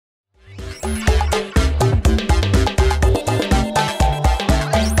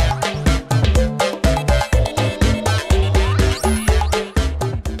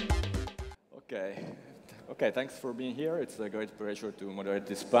Okay, thanks for being here. It's a great pleasure to moderate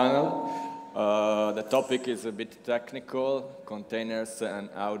this panel. The topic is a bit technical, containers and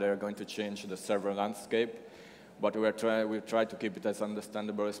how they're going to change the server landscape. But we'll try to keep it as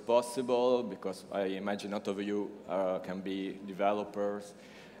understandable as possible, because I imagine not of you can be developers.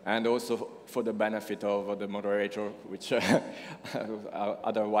 And also for the benefit of the moderator, which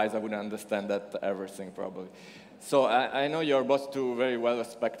otherwise I wouldn't understand that everything probably. So I know you're both two very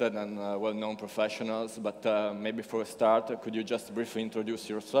well-respected and well-known professionals, but maybe for a start, could you just briefly introduce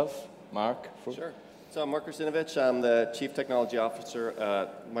yourself, Mark? Sure. So I'm Mark Russinovich. I'm the Chief Technology Officer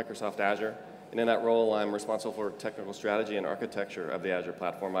at Microsoft Azure. And in that role, I'm responsible for technical strategy and architecture of the Azure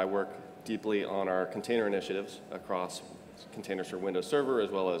platform. I work deeply on our container initiatives across containers for Windows Server, as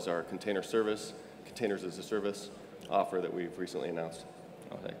well as our container service, containers as a service offer that we've recently announced.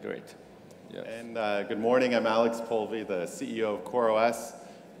 Okay, great. Yes. And good morning, I'm Alex Polvi, the CEO of CoreOS.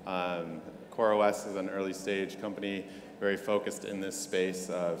 CoreOS is an early stage company very focused in this space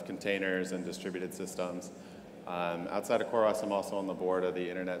of containers and distributed systems. Outside of CoreOS, I'm also on the board of the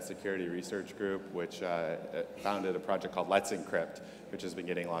Internet Security Research Group, which founded a project called Let's Encrypt, which has been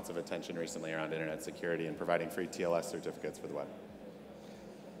getting lots of attention recently around internet security and providing free TLS certificates for the web.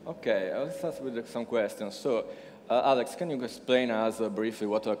 Okay, let's start with some questions. So, Alex, can you explain us briefly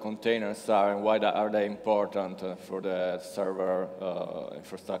what containers are and why are they important for the server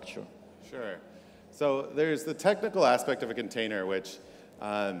infrastructure? Sure. So there's the technical aspect of a container, which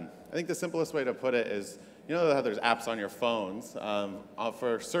I think the simplest way to put it is, you know how there's apps on your phones?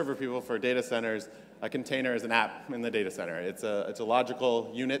 For server people, for data centers, a container is an app in the data center. It's a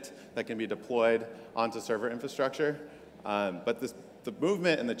logical unit that can be deployed onto server infrastructure. But the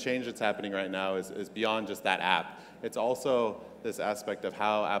movement and the change that's happening right now is beyond just that app. It's also this aspect of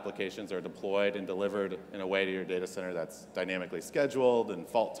how applications are deployed and delivered in a way to your data center that's dynamically scheduled and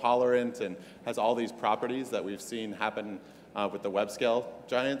fault tolerant and has all these properties that we've seen happen with the web scale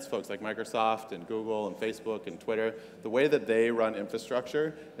giants, folks like Microsoft and Google and Facebook and Twitter. The way that they run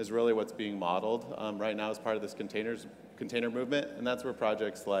infrastructure is really what's being modeled right now as part of this container movement, and that's where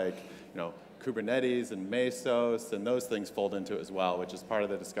projects like Kubernetes and Mesos and those things fold into it as well, which is part of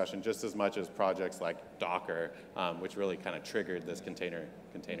the discussion just as much as projects like Docker, which really kind of triggered this container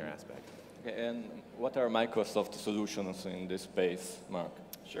aspect. Okay, and what are Microsoft solutions in this space, Mark?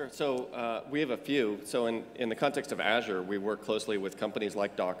 Sure. So we have a few. So in the context of Azure, we work closely with companies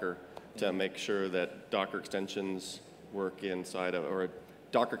like Docker to make sure that Docker extensions work inside of, or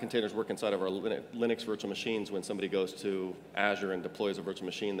Docker containers work inside of our Linux virtual machines. When somebody goes to Azure and deploys a virtual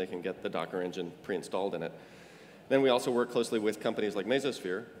machine, they can get the Docker engine pre-installed in it. Then we also work closely with companies like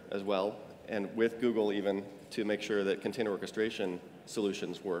Mesosphere as well, and with Google even, to make sure that container orchestration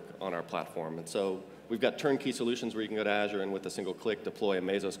solutions work on our platform. And so we've got turnkey solutions where you can go to Azure and with a single click deploy a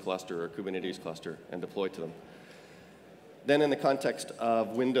Mesos cluster or a Kubernetes cluster and deploy to them. Then in the context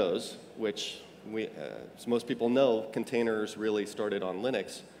of Windows, which as most people know, containers really started on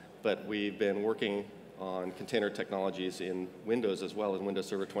Linux, but we've been working on container technologies in Windows as well, in Windows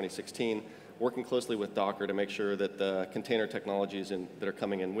Server 2016, working closely with Docker to make sure that the container technologies that are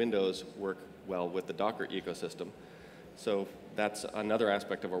coming in Windows work well with the Docker ecosystem. So that's another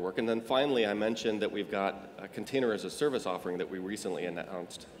aspect of our work. And then finally, I mentioned that we've got a container as a service offering that we recently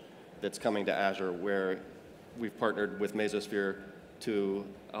announced that's coming to Azure, where we've partnered with Mesosphere to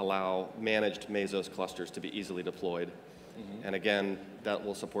allow managed Mesos clusters to be easily deployed. Mm-hmm. And again, that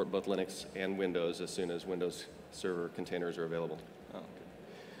will support both Linux and Windows as soon as Windows Server containers are available. Oh,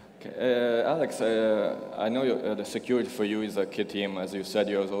 okay. Alex, I know the security for you is a key theme. As you said,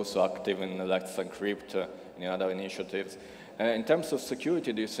 you're also active in Let's Encrypt and other initiatives. In terms of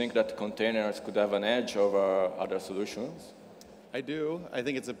security, do you think that containers could have an edge over other solutions? I do. I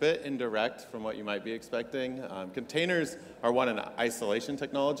think it's a bit indirect from what you might be expecting. Containers are an isolation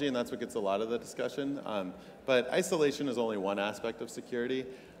technology, and that's what gets a lot of the discussion. But isolation is only one aspect of security.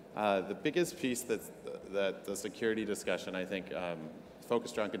 The biggest piece that the security discussion, I think,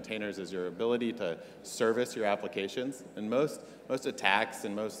 focused around containers is your ability to service your applications. And most attacks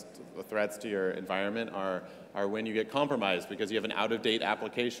and most threats to your environment are when you get compromised because you have an out-of-date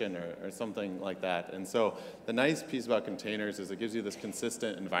application or something like that. And so the nice piece about containers is it gives you this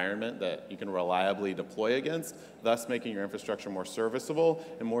consistent environment that you can reliably deploy against, thus making your infrastructure more serviceable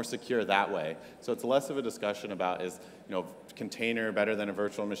and more secure that way. So it's less of a discussion about is container better than a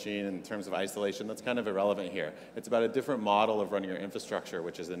virtual machine in terms of isolation. That's kind of irrelevant here. It's about a different model of running your infrastructure,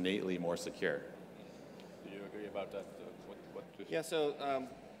 which is innately more secure. Do you agree about that? Yeah, so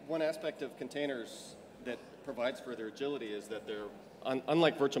one aspect of containers that provides further agility is that they're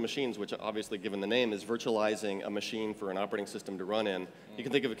unlike virtual machines, which obviously given the name is virtualizing a machine for an operating system to run in, you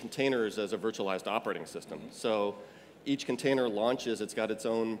can think of containers as a virtualized operating system. So each container launches, it's got its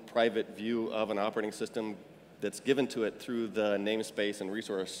own private view of an operating system that's given to it through the namespace and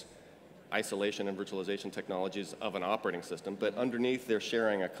resource isolation and virtualization technologies of an operating system, but underneath they're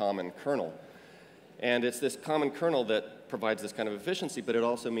sharing a common kernel. And it's this common kernel that provides this kind of efficiency, but it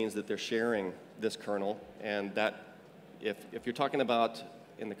also means that they're sharing this kernel, and that if you're talking about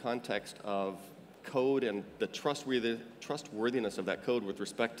in the context of code and the trustworthiness of that code with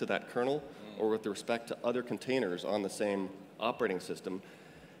respect to that kernel or with respect to other containers on the same operating system,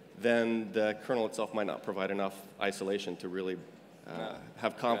 then the kernel itself might not provide enough isolation to really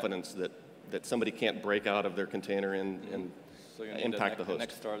have confidence that somebody can't break out of their container and so you need impact the host. An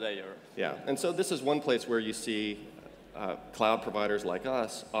extra layer. Yeah, and so this is one place where you see cloud providers like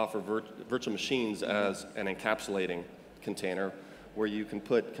us offer virtual machines as an encapsulating container where you can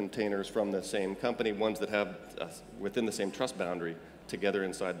put containers from the same company, ones that have within the same trust boundary, together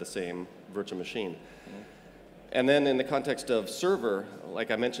inside the same virtual machine. And then in the context of server,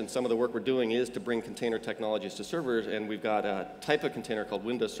 like I mentioned, some of the work we're doing is to bring container technologies to servers, and we've got a type of container called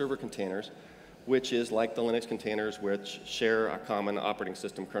Windows Server Containers, which is like the Linux containers, which share a common operating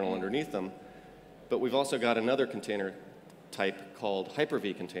system kernel underneath them. But we've also got another container type called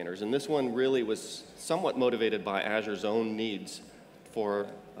Hyper-V containers, and this one really was somewhat motivated by Azure's own needs for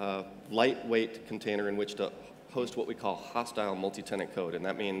a lightweight container in which to host what we call hostile multi-tenant code, and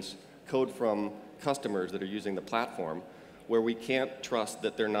that means code from customers that are using the platform where we can't trust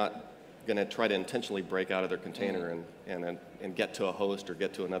that they're not going to try to intentionally break out of their container and get to a host or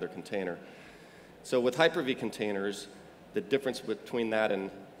get to another container. So with Hyper-V containers, the difference between that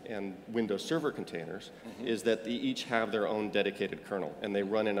and Windows Server containers is that they each have their own dedicated kernel, and they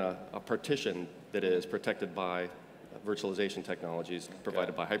run in a partition that is protected by virtualization technologies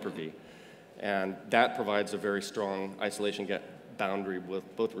provided by Hyper-V. And that provides a very strong isolation boundary with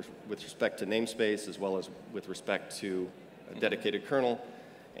both with respect to namespace as well as with respect to a dedicated kernel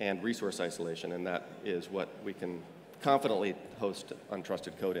and resource isolation, and that is what we can confidently host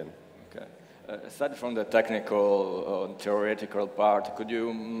untrusted code in. Okay. Aside from the technical, theoretical part, could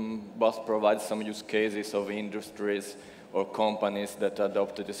you both provide some use cases of industries or companies that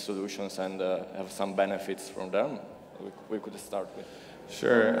adopted these solutions and have some benefits from them? We could start with.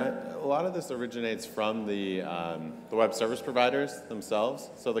 Sure. A lot of this originates from the web service providers themselves.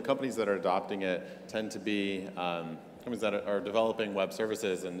 So the companies that are adopting it tend to be companies that are developing web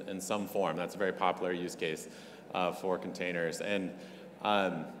services in some form. That's a very popular use case for containers. And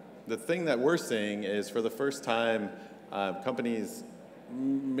the thing that we're seeing is, for the first time,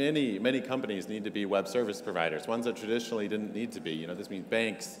 many companies need to be web service providers, ones that traditionally didn't need to be. You know, this means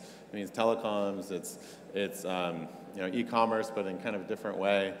banks, it means telecoms, it's e-commerce, but in kind of a different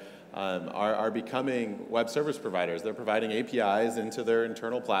way, are becoming web service providers. They're providing APIs into their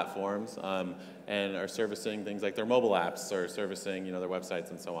internal platforms and are servicing things like their mobile apps, or servicing their websites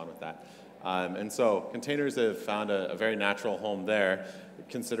and so on with that. And so containers have found a very natural home there,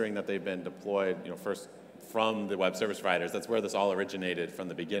 considering that they've been deployed first from the web service providers. That's where this all originated from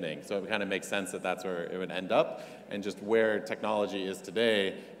the beginning. So it kind of makes sense that that's where it would end up, and just where technology is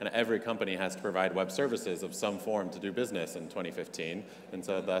today, and every company has to provide web services of some form to do business in 2015, and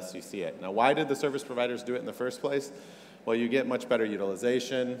so thus you see it. Now, why did the service providers do it in the first place? Well, you get much better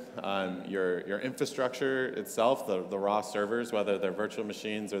utilization. Your infrastructure itself, the raw servers, whether they're virtual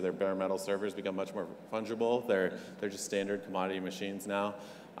machines or they're bare metal servers, become much more fungible. They're just standard commodity machines now.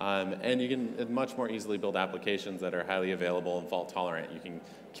 And you can much more easily build applications that are highly available and fault tolerant. You can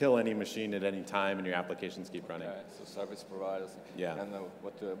kill any machine at any time, and your applications keep running. Yeah, so service providers. Yeah. And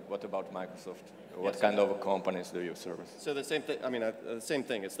what about Microsoft? What kind of companies do you service? So the same thing. I mean, the same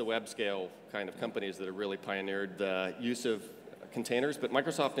thing. It's the web scale kind of companies that have really pioneered the use of containers. But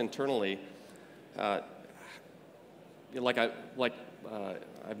Microsoft internally, like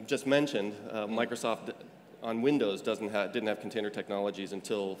I've just mentioned, Microsoft on Windows didn't have container technologies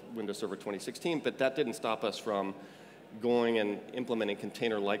until Windows Server 2016, but that didn't stop us from going and implementing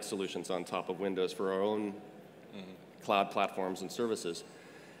container-like solutions on top of Windows for our own cloud platforms and services.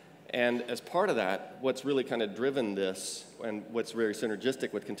 And as part of that, what's really kind of driven this, and what's very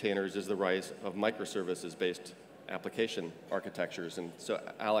synergistic with containers, is the rise of microservices-based application architectures. And so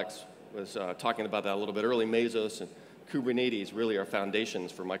Alex was talking about that a little bit early. Mesos and Kubernetes really are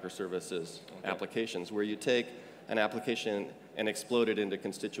foundations for microservices applications, where you take an application and explode it into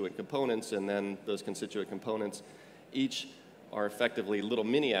constituent components, and then those constituent components each are effectively little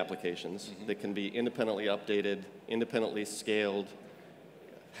mini applications that can be independently updated, independently scaled,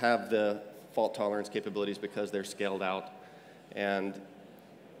 have the fault tolerance capabilities because they're scaled out, And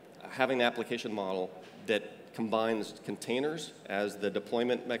having the application model that combines containers as the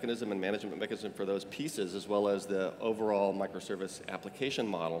deployment mechanism and management mechanism for those pieces, as well as the overall microservice application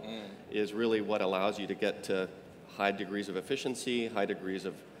model, is really what allows you to get to high degrees of efficiency, high degrees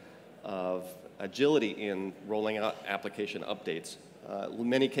of agility in rolling out application updates. In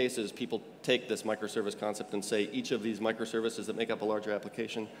many cases, people take this microservice concept and say each of these microservices that make up a larger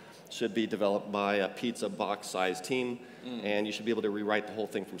application should be developed by a pizza box-sized team, and you should be able to rewrite the whole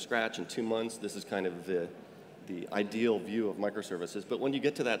thing from scratch in 2 months. This is kind of the ideal view of microservices. But when you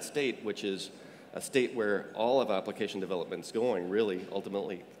get to that state, which is a state where all of application development is going, really,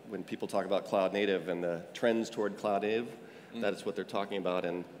 ultimately, when people talk about cloud native and the trends toward cloud native, that is what they're talking about.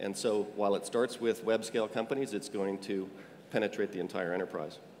 And so while it starts with web-scale companies, it's going to penetrate the entire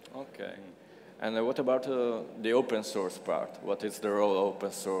enterprise. Okay. And what about the open source part? What is the role of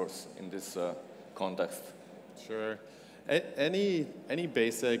open source in this context? Sure. Any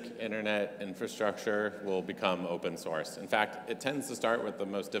basic internet infrastructure will become open source. In fact, it tends to start with the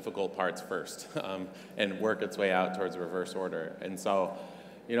most difficult parts first and work its way out towards reverse order. And so,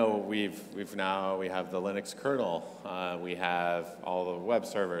 you know, we have the Linux kernel, we have all the web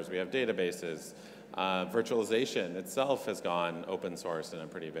servers, we have databases. Virtualization itself has gone open source in a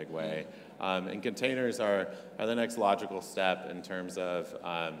pretty big way. And containers are the next logical step in terms of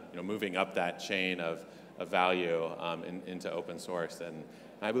you know, moving up that chain of value into open source. And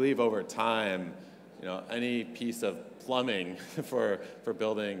I believe over time, you know, any piece of plumbing for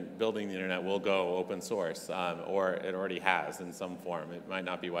building the internet will go open source, or it already has in some form. It might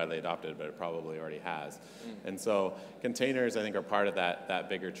not be widely adopted, but it probably already has. And so containers, I think, are part of that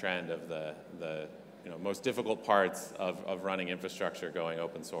bigger trend of the you know, most difficult parts of running infrastructure going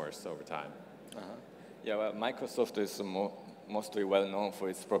open source over time. Yeah, well, Microsoft is mostly well known for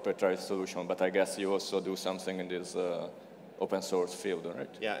its proprietary solution, but I guess you also do something in this open source field, right?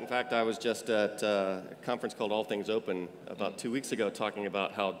 Yeah, in fact, I was just at a conference called All Things Open about 2 weeks ago talking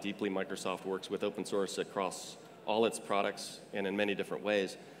about how deeply Microsoft works with open source across all its products and in many different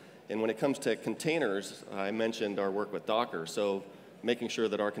ways. And when it comes to containers, I mentioned our work with Docker. So making sure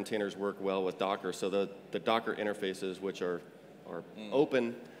that our containers work well with Docker. So the Docker interfaces, which are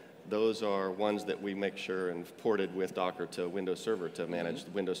open, those are ones that we make sure and ported with Docker to Windows Server to manage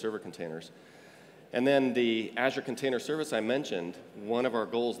the Windows Server containers. And then the Azure Container Service I mentioned, one of our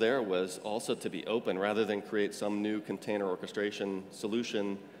goals there was also to be open rather than create some new container orchestration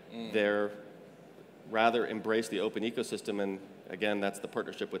solution there, rather embrace the open ecosystem. And again, that's the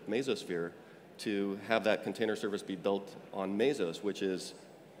partnership with Mesosphere to have that container service be built on Mesos, which is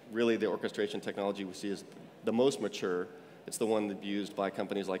really the orchestration technology we see as the most mature. It's the one that's used by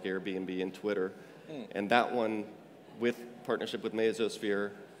companies like Airbnb and Twitter. And that one, with partnership with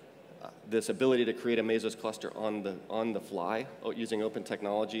Mesosphere, this ability to create a Mesos cluster on the fly using open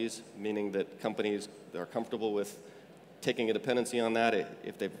technologies, meaning that companies that are comfortable with taking a dependency on that,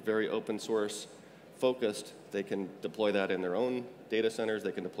 if they're very open source focused, they can deploy that in their own data centers.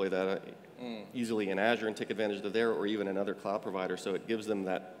 They can deploy that easily in Azure and take advantage of there, or even another cloud provider. So it gives them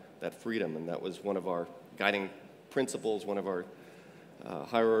that freedom, and that was one of our guiding principles, one of our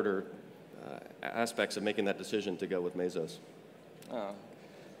higher order aspects of making that decision to go with Mesos.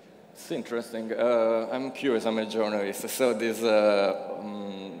 It's interesting. I'm curious, I'm a journalist, so this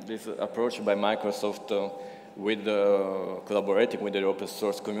approach by Microsoft with collaborating with the open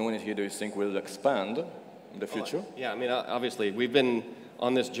source community, do you think will expand in the future? Yeah, I mean, obviously, we've been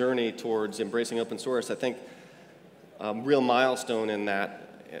on this journey towards embracing open source. I think a real milestone in that,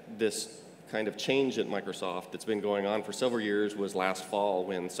 this kind of change at Microsoft that's been going on for several years was last fall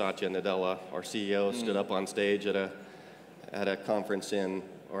when Satya Nadella, our CEO, stood up on stage at a conference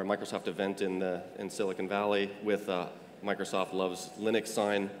or a Microsoft event in Silicon Valley with Microsoft Loves Linux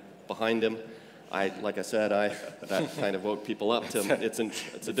sign behind him. Like I said, that kind of woke people up to it's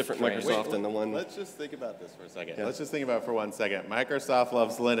a different Microsoft than the one. Let's just think about this for a second. Yeah. Let's just think about it for 1 second. Microsoft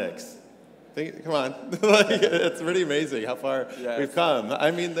loves Linux. Come on, it's pretty amazing how far we've come.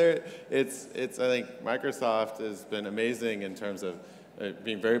 I mean, I think Microsoft has been amazing in terms of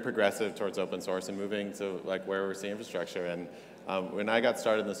being very progressive towards open source and moving to like where we're seeing infrastructure. And when I got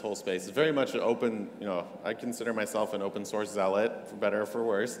started in this whole space, it's very much an open, you know, I consider myself an open source zealot, for better or for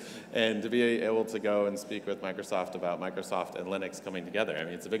worse, and to be able to go and speak with Microsoft about Microsoft and Linux coming together, I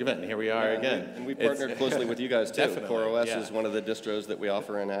mean, it's a big event, and here we are again. And we partnered closely with you guys, too. CoreOS yeah. is one of the distros that we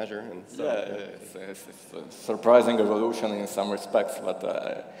offer in Azure. And so, it's a surprising evolution in some respects,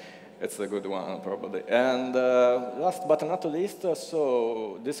 but it's a good one, probably. And last but not least,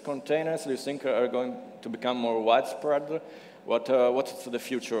 so these containers, do you think are going to become more widespread? What's the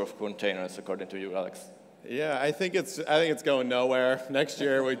future of containers, according to you, Alex? Yeah, I think it's going nowhere. Next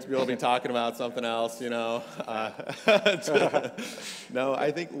year we'll be talking about something else, you know. No,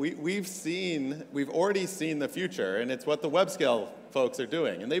 I think we've already seen the future, and it's what the web scale folks are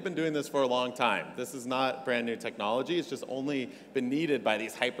doing, and they've been doing this for a long time. This is not brand new technology. It's just only been needed by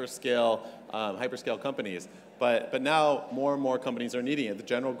these hyperscale companies. But now more and more companies are needing it. The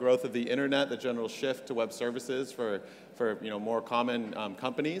general growth of the internet, the general shift to web services for more common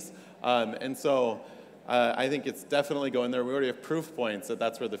companies, and so. I think it's definitely going there. We already have proof points that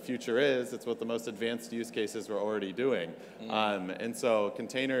that's where the future is. It's what the most advanced use cases we're already doing. And so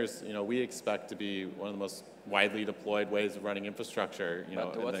containers, we expect to be one of the most widely deployed ways of running infrastructure,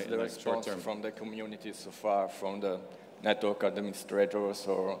 But what's the response from the community so far, from the network administrators,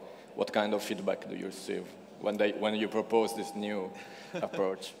 or what kind of feedback do you receive when you propose this new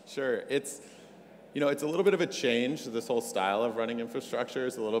approach? Sure. It's a little bit of a change. This whole style of running infrastructure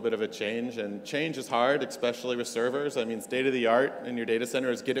is a little bit of a change, and change is hard, especially with servers. I mean, state of the art in your data center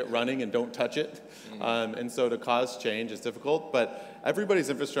is get it running and don't touch it. And so to cause change is difficult, but everybody's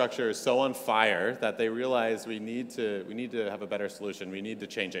infrastructure is so on fire that they realize we need to have a better solution. We need to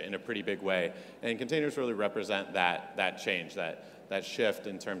change it in a pretty big way, and containers really represent that change, that shift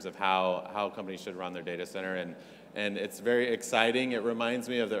in terms of how companies should run their data center. And it's very exciting. It reminds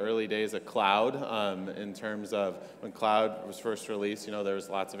me of the early days of cloud in terms of when cloud was first released, there was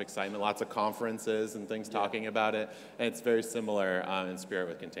lots of excitement, lots of conferences and things talking about it. And it's very similar in spirit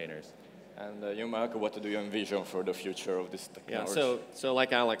with containers. And you, Mark, what do you envision for the future of this technology? Yeah, so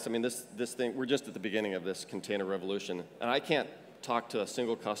like Alex, I mean, this thing, we're just at the beginning of this container revolution. And I can't talk to a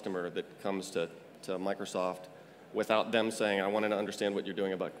single customer that comes to Microsoft without them saying, I wanted to understand what you're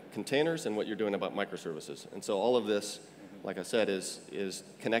doing about containers and what you're doing about microservices. And so all of this, like I said, is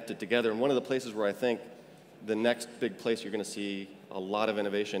connected together. And one of the places where I think the next big place you're going to see a lot of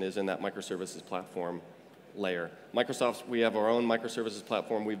innovation is in that microservices platform layer. Microsoft, we have our own microservices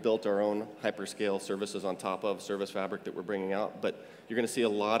platform. We've built our own hyperscale services on top of Service Fabric that we're bringing out. But you're going to see a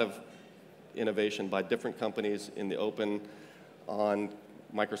lot of innovation by different companies in the open on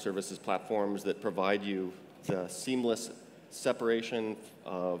microservices platforms that provide you the seamless separation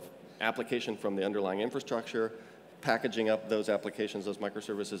of application from the underlying infrastructure, packaging up those applications, those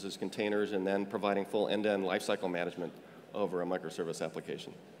microservices as containers, and then providing full end-to-end lifecycle management over a microservice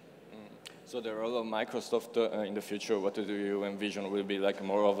application. So the role of Microsoft in the future, what do you envision? Will be like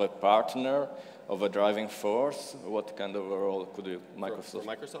more of a partner, of a driving force? What kind of a role could Microsoft? For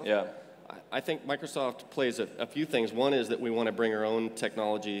Microsoft? Yeah. I think Microsoft plays a few things. One is that we want to bring our own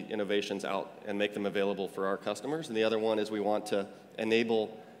technology innovations out and make them available for our customers. And the other one is we want to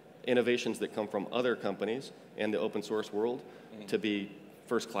enable innovations that come from other companies in the open source world to be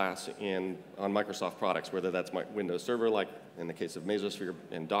first class on Microsoft products, whether that's Windows Server, like in the case of Mesosphere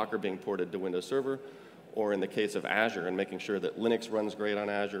and Docker being ported to Windows Server, or in the case of Azure and making sure that Linux runs great on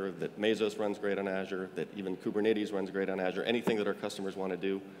Azure, that Mesos runs great on Azure, that even Kubernetes runs great on Azure. Anything that our customers want to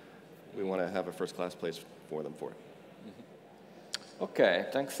do, we want to have a first-class place for them for it. Okay,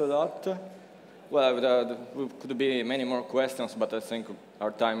 thanks a lot. Well, there could be many more questions, but I think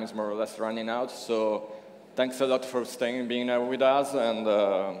our time is more or less running out. So thanks a lot for being here with us,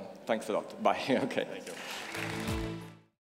 and thanks a lot. Bye. Okay. Thank you.